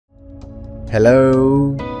Hello?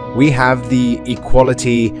 We have the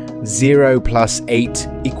equality 0 plus 8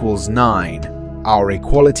 equals 9. Our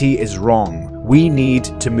equality is wrong. We need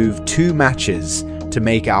to move 2 matches to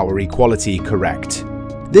make our equality correct.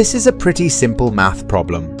 This is a pretty simple math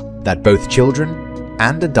problem that both children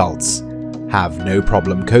and adults have no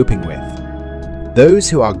problem coping with. Those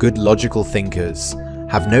who are good logical thinkers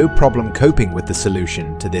have no problem coping with the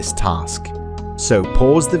solution to this task. So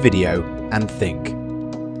pause the video and think.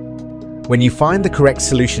 When you find the correct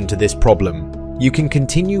solution to this problem, you can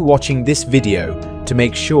continue watching this video to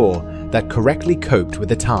make sure that correctly coped with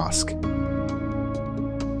the task.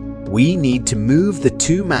 We need to move the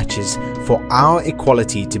 2 matches for our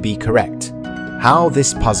equality to be correct. How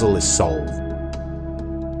this puzzle is solved.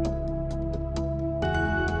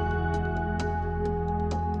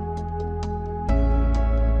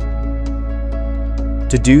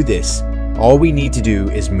 To do this, all we need to do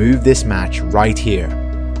is move this match right here.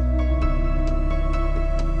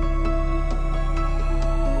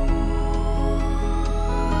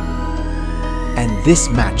 And this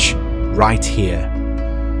match right here.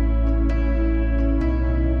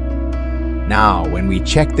 Now, when we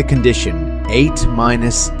check the condition, 8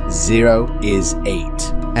 minus 0 is 8,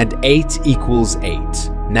 and 8 equals 8.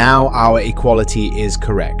 Now our equality is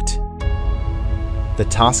correct. The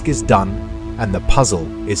task is done, and the puzzle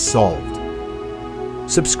is solved.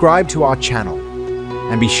 Subscribe to our channel,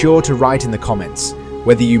 and be sure to write in the comments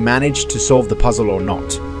whether you managed to solve the puzzle or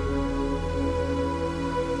not.